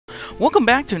Welcome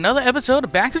back to another episode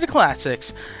of Back to the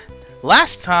Classics.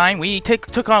 Last time we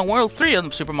took on World 3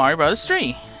 of Super Mario Bros.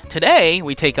 3. Today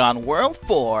we take on World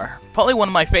 4, probably one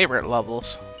of my favorite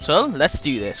levels. So let's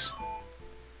do this.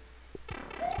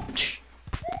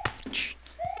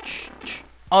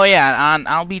 Oh yeah, and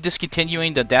I'll be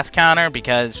discontinuing the death counter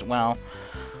because, well,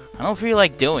 I don't feel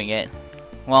like doing it.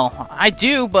 Well, I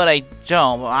do, but I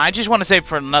don't. I just want to save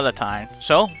for another time.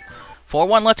 So,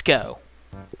 4-1, let's go.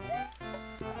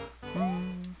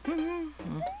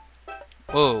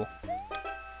 Whoa.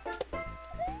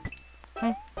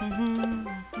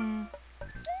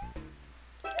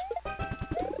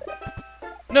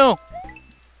 No!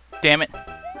 Damn it.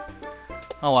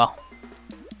 Oh well.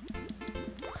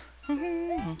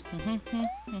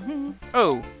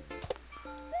 Oh.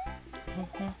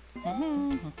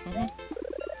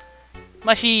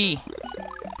 Mushy.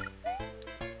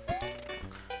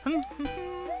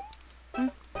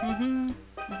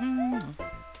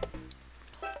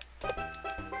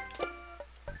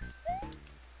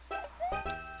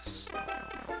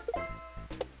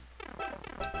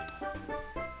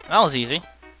 That was easy.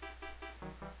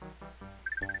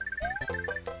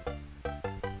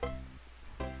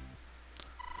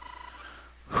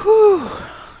 Whew.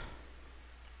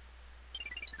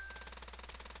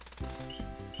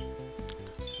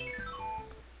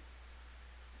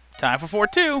 Time for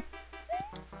 4-2.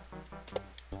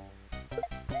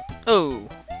 Oh.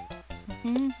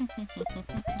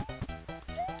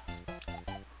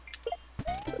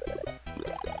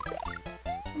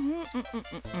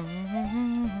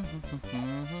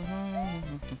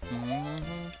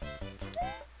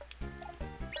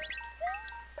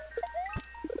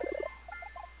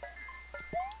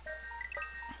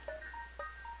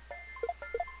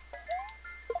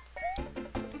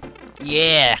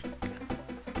 Yeah.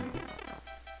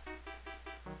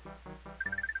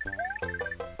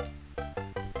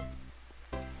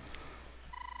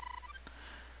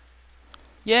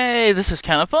 Yay, this is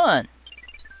kind of fun.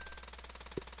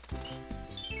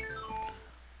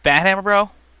 Bat Hammer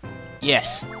Bro?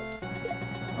 Yes.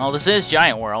 Well, this is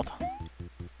Giant World.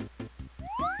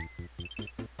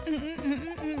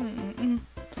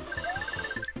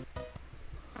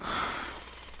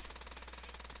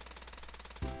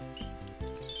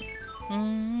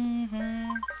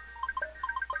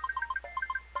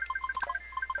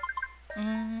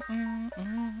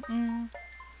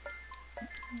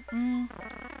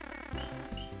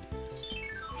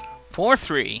 Four,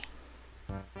 3.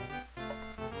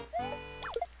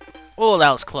 Oh,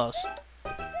 that was close.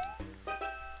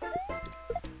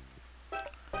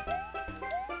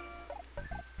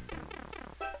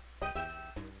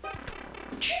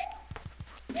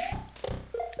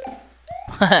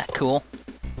 Cool.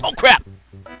 Oh, crap!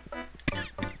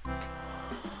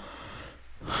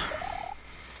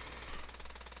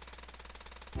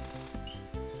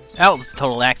 That was a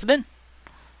total accident.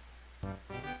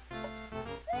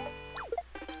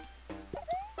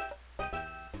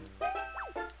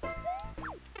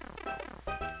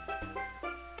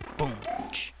 Boom.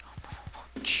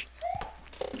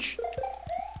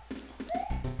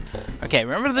 Okay,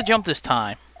 remember to jump this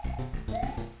time.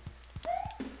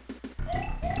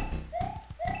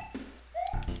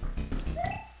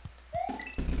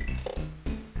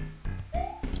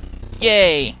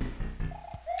 Yay!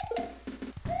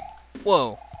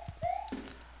 Whoa.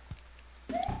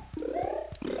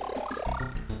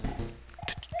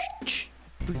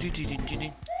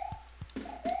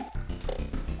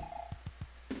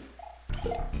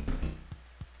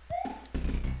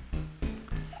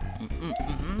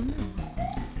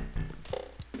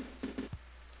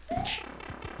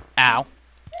 Ow.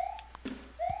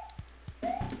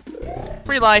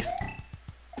 Free life.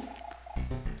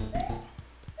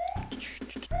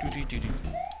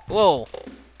 Whoa.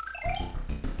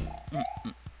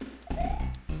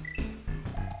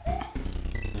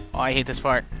 Oh, I hate this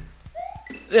part.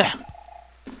 Ugh.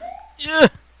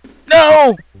 Ugh.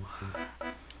 No!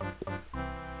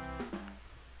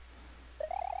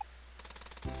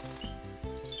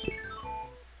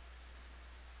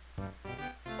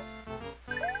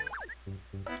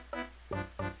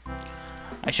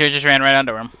 I should have just ran right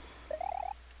under him.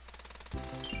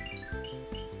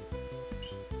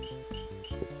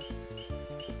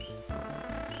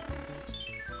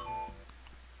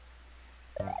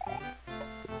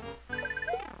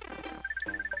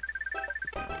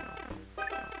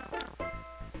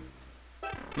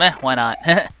 Meh, why not?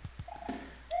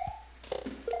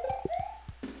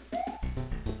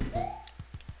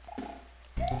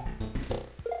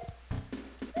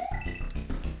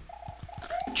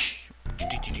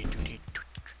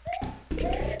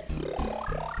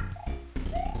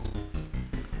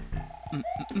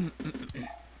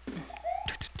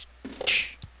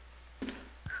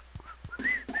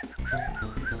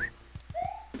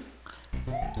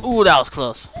 Ooh, that was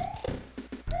close.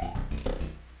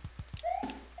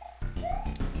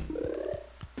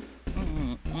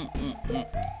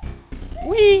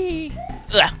 Whee!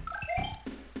 Ugh.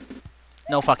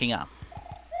 No fucking up.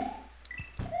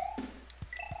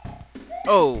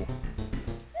 Oh.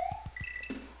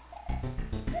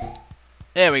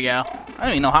 There we go. I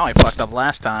don't even know how I fucked up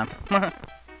last time.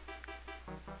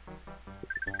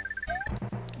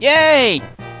 Yay!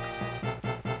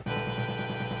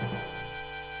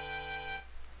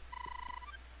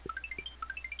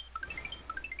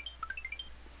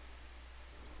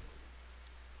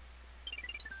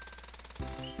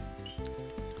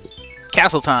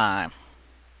 Castle time.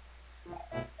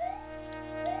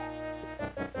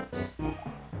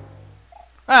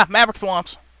 Ah, Maverick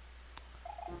Swamps.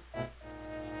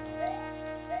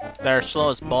 They're slow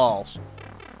as balls.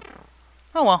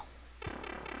 Oh well.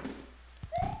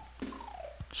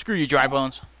 Screw you, Dry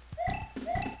Bones.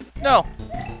 No.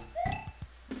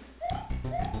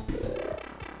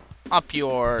 Up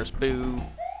yours, boo.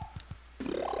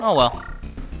 Oh well.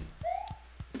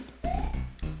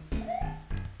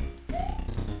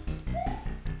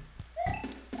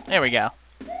 There we go.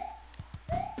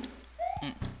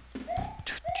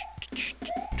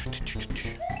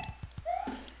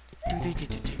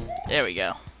 There we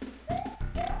go.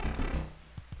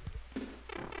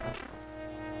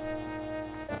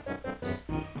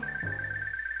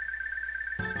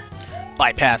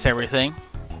 Bypass everything.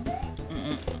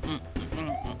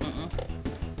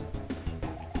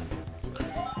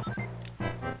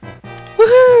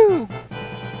 Woohoo!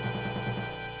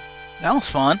 That was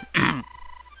fun.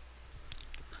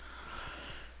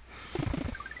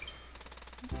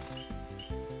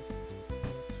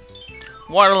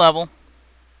 Water level.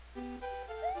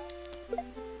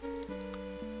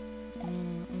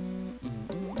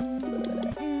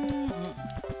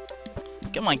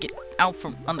 Come on, get out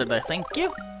from under there. Thank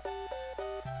you.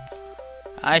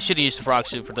 I should have used the frog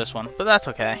suit for this one, but that's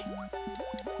okay.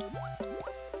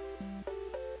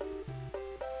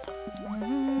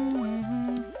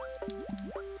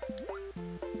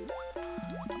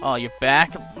 Oh, you're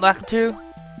back, Lakitu?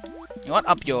 You want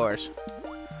up yours?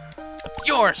 Up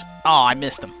yours! Oh, I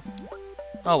missed him.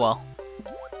 Oh well.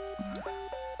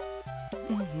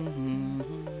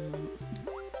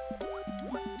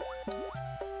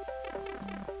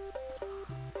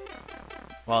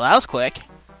 Well, that was quick.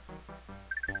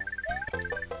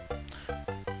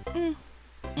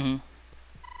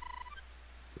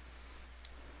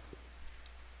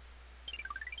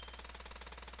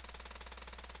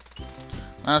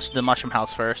 Let's do the mushroom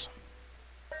house first.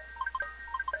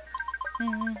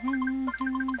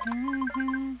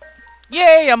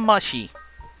 Yay, a mushy!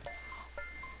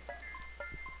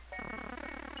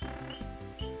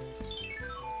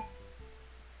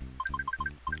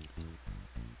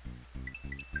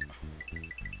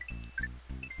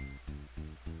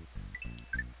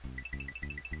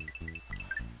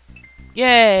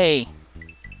 Yay!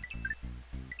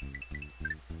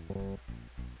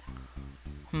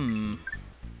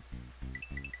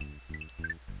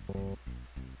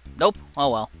 Nope. Oh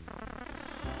well.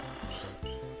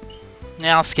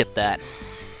 Yeah, I'll skip that.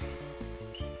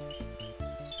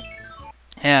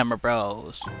 Hammer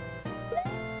Bros.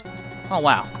 Oh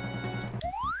wow.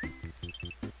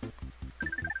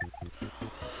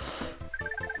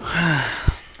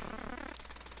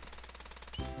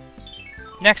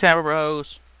 Next Hammer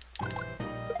Bros.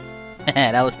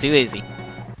 That was too easy.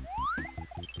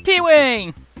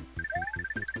 P-Wing!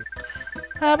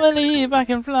 I believe I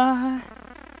can fly.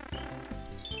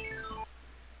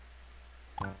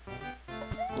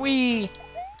 Whee!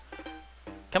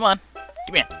 Come on.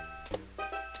 Come here.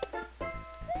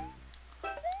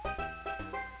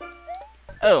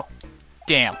 Oh.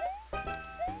 Damn.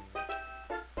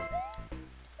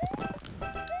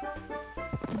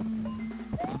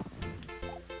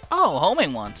 Oh,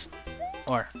 homing ones.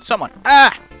 Or someone.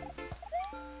 Ah!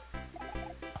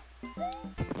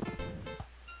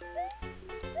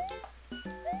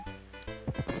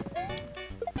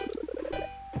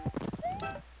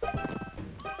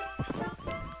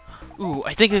 Ooh,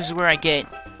 I think this is where I get...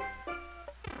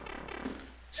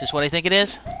 Is this what I think it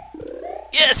is?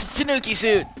 Yes! It's Tanuki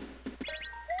suit!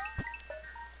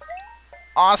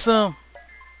 Awesome!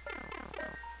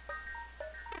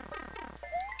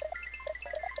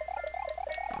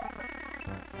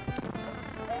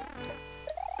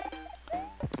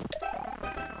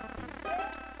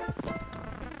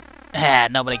 Ah,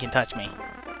 nobody can touch me.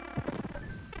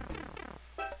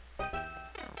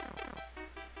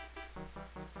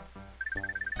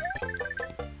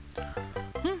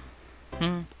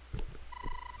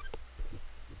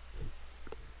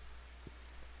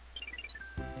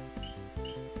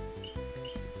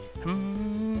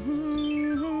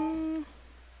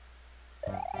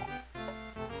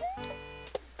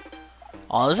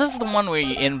 Oh, this is the one where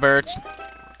you invert.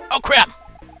 Oh, crap!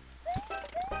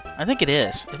 I think it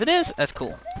is. If it is, that's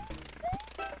cool.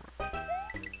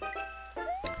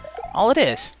 All it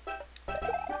is.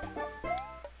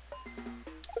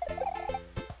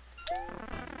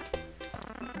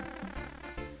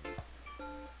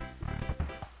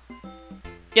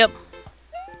 Yep.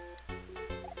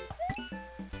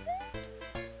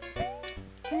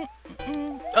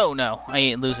 Oh no, I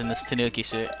ain't losing this Tanuki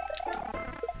suit.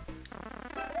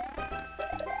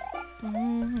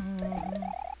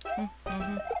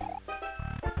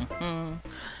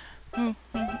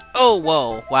 Oh,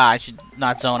 whoa. Wow, I should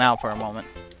not zone out for a moment.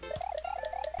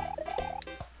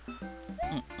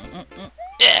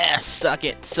 Yeah, suck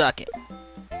it, suck it.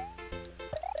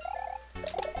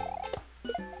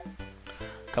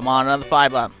 Come on, another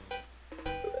 5-up.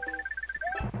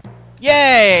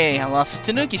 Yay! I lost the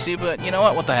Tanuki suit, but you know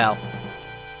what? What the hell?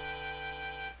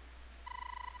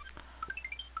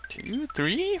 2,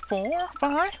 3, 4,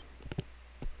 5.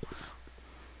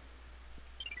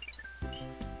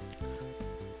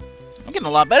 I'm getting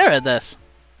a lot better at this.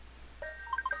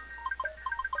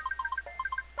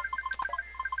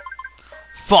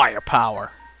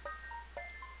 Firepower.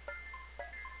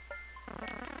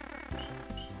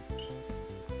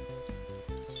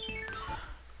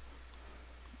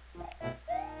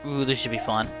 Ooh, this should be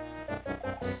fun.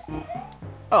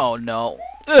 Oh no.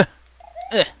 Ugh.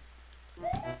 Ugh.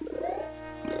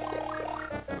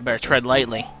 I better tread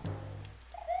lightly.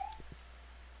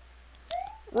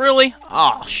 Really?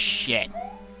 Oh shit.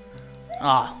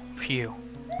 Oh, phew.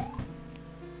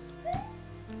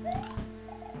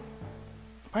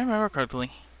 If I remember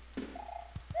correctly.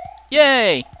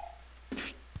 Yay!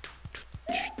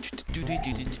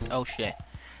 Oh shit.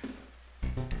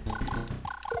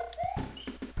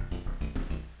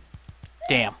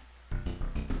 Damn.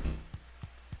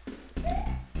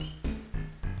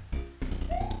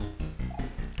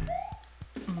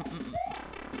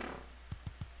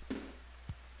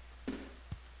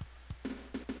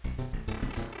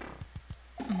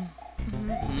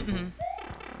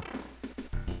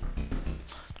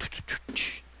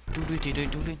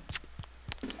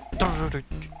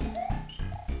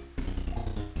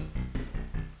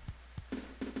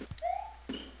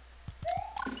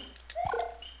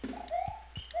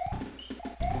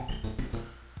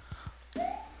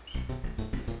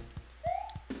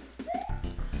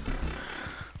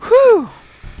 Whew!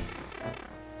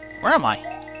 Where am I?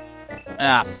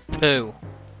 Ah, poo.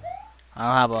 I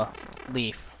don't have a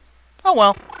leaf. Oh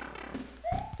well.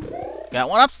 Got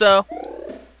 1-ups though.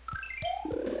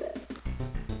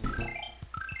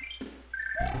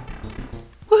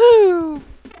 Woohoo!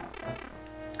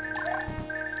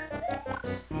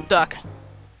 Duck.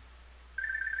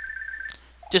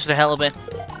 Just for the hell of it.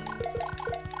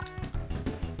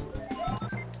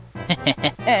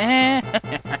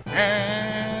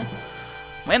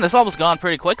 Man, this level's gone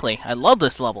pretty quickly. I love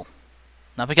this level.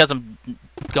 Not because I'm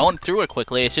going through it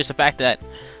quickly, it's just the fact that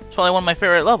it's probably one of my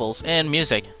favorite levels. And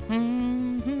music.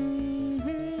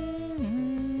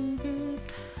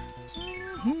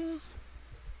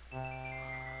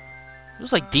 It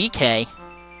was like DK.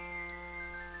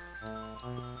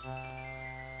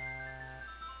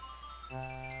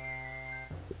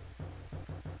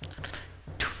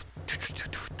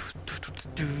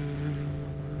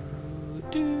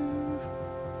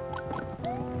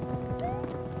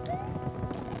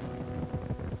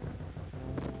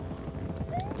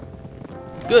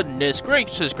 Goodness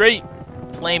gracious, great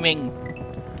flaming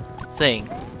thing.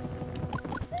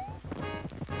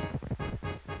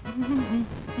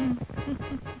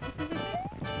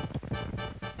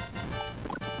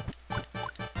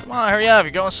 Come on, hurry up,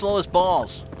 you're going slow as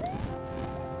balls.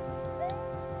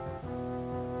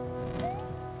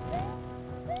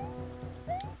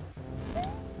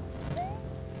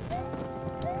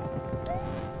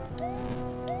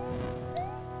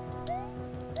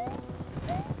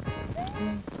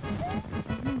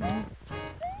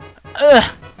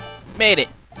 Ugh! Made it.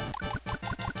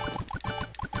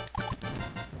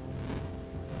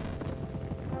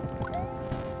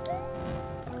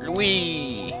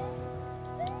 Whee!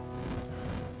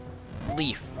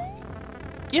 Leaf.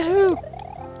 Yahoo!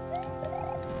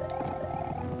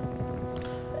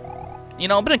 You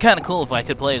know, it'd been kind of cool if I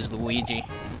could play as Luigi.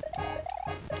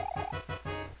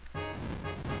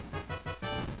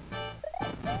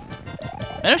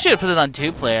 Maybe I should have put it on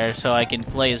 2-player so I can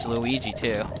play as Luigi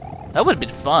too. That would have been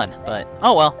fun, but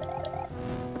oh well.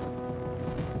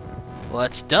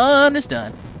 What's done is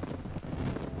done.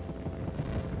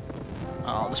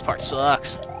 Oh, this part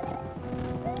sucks.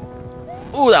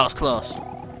 Ooh, that was close.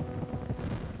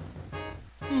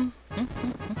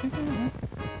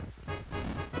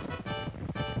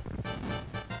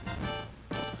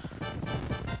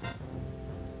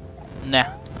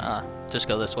 Nah, just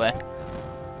go this way.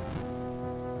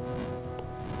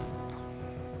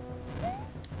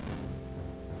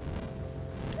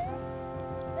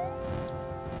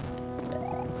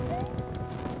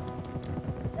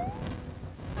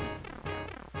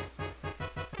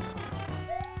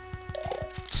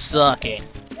 Suck it.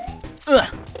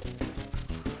 Ugh.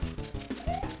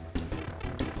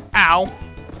 Ow.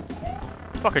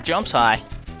 Fucker jumps high.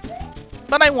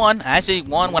 But I won. I actually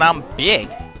won when I'm big.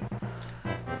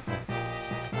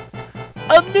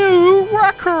 A new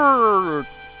record!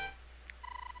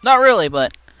 Not really,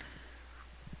 but...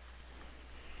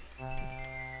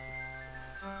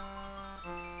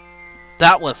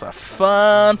 that was a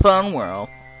fun world.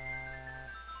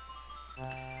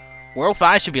 World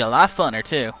 5 should be a lot funner,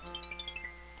 too.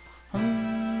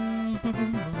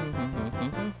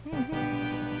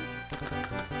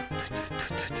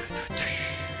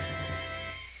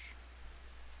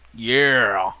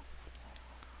 Yeah!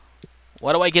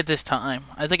 What do I get this time?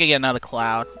 I think I get another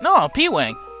cloud. No,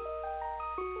 P-Wing!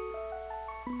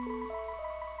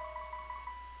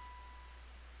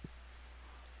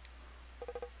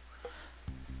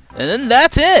 And then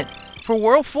that's it for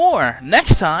World 4.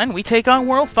 Next time, we take on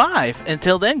World 5.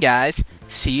 Until then, guys,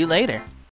 see you later.